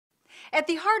At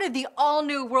the heart of the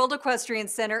all-new World Equestrian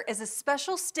Center is a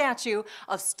special statue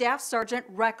of Staff Sergeant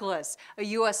Reckless, a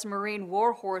U.S. Marine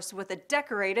warhorse with a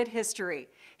decorated history.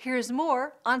 Here's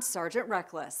more on Sergeant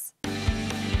Reckless.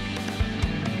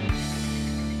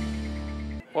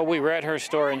 Well, we read her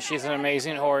story, and she's an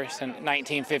amazing horse. In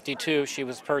 1952, she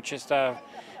was purchased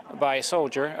by a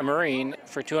soldier, a Marine,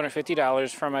 for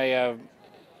 $250 from a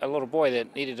little boy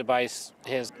that needed to buy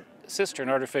his sister an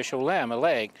artificial limb, a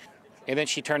leg. And then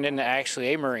she turned into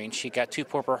actually a Marine. She got 2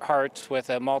 Purple Hearts with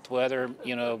multiple other,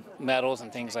 medals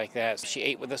and things like that. She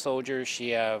ate with the soldiers.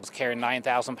 She was carrying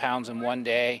 9,000 pounds in one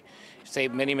day.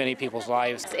 Saved many, many people's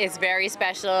lives. It's very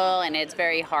special, and it's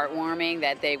very heartwarming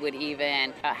that they would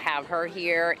even have her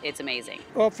here. It's amazing.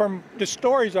 Well, from the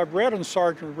stories I've read on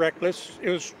Sergeant Reckless,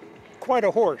 it was quite a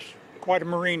horse, quite a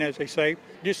Marine, as they say.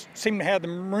 Just seemed to have the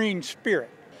Marine spirit.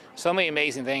 So many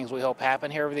amazing things we hope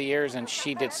happen here over the years, and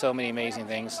she did so many amazing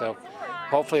things. So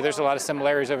hopefully there's a lot of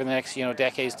similarities over the next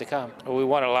decades to come. We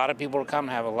want a lot of people to come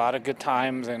and have a lot of good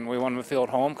times, and we want them to feel at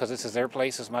home because this is their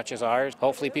place as much as ours.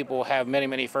 Hopefully people will have many,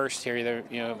 many firsts here, either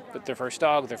with their first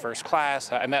dog, their first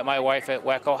class. I met my wife at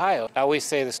WEC, Ohio. I always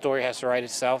say the story has to write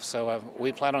itself, so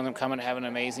we plan on them coming and having an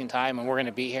amazing time, and we're going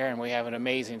to be here, and we have an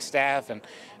amazing staff, and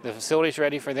the facility's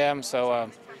ready for them. So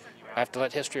I have to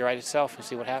let history write itself and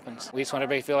see what happens. We just want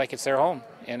everybody to feel like it's their home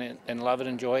and love it,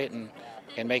 enjoy it, and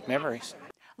make memories.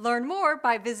 Learn more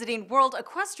by visiting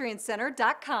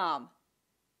worldequestriancenter.com.